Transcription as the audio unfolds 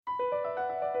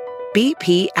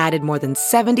BP added more than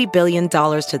 $70 billion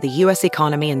to the U.S.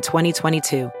 economy in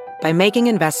 2022 by making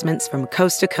investments from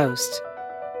coast to coast.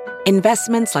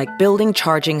 Investments like building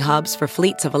charging hubs for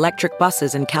fleets of electric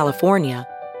buses in California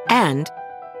and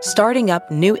starting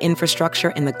up new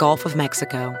infrastructure in the Gulf of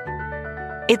Mexico.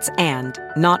 It's and,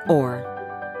 not or.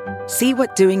 See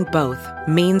what doing both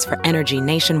means for energy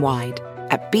nationwide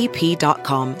at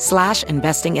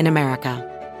bp.com/investing in America.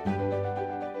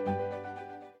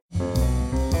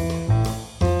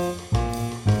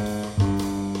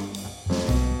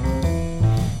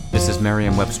 This is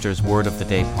Merriam-Webster's Word of the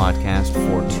Day podcast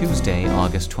for Tuesday,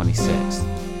 August 26th.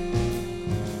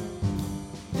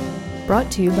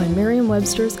 Brought to you by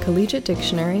Merriam-Webster's Collegiate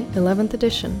Dictionary, 11th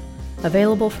edition.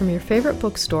 Available from your favorite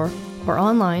bookstore or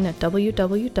online at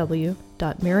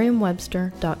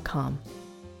www.merriam-webster.com.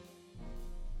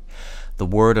 The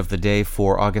word of the day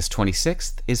for August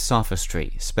 26th is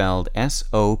sophistry, spelled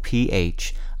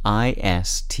Sophistry.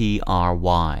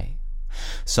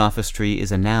 Sophistry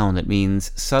is a noun that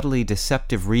means subtly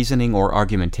deceptive reasoning or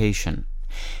argumentation.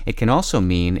 It can also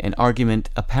mean an argument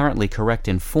apparently correct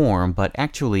in form but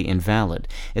actually invalid,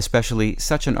 especially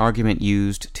such an argument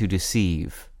used to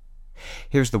deceive.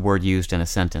 Here's the word used in a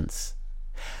sentence.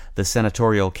 The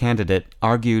senatorial candidate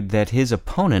argued that his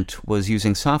opponent was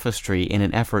using sophistry in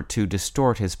an effort to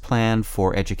distort his plan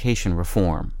for education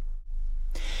reform.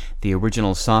 The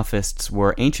original Sophists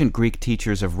were ancient Greek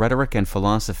teachers of rhetoric and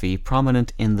philosophy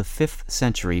prominent in the 5th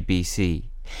century BC.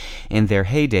 In their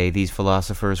heyday, these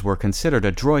philosophers were considered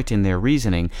adroit in their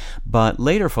reasoning, but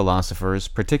later philosophers,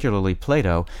 particularly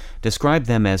Plato, described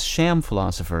them as sham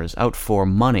philosophers out for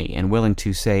money and willing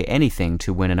to say anything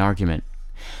to win an argument.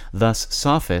 Thus,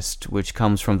 sophist, which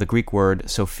comes from the Greek word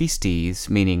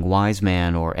sophistes, meaning wise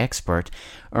man or expert,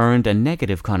 earned a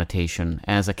negative connotation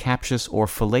as a captious or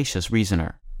fallacious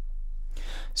reasoner.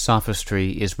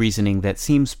 Sophistry is reasoning that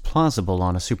seems plausible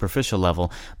on a superficial level,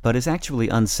 but is actually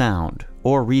unsound,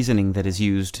 or reasoning that is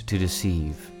used to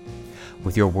deceive.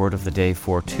 With your word of the day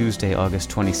for Tuesday, August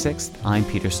 26th, I'm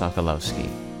Peter Sokolowski.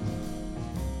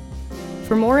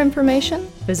 For more information,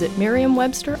 visit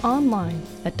Merriam-Webster online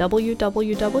at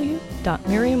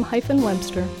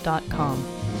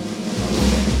www.merriam-webster.com.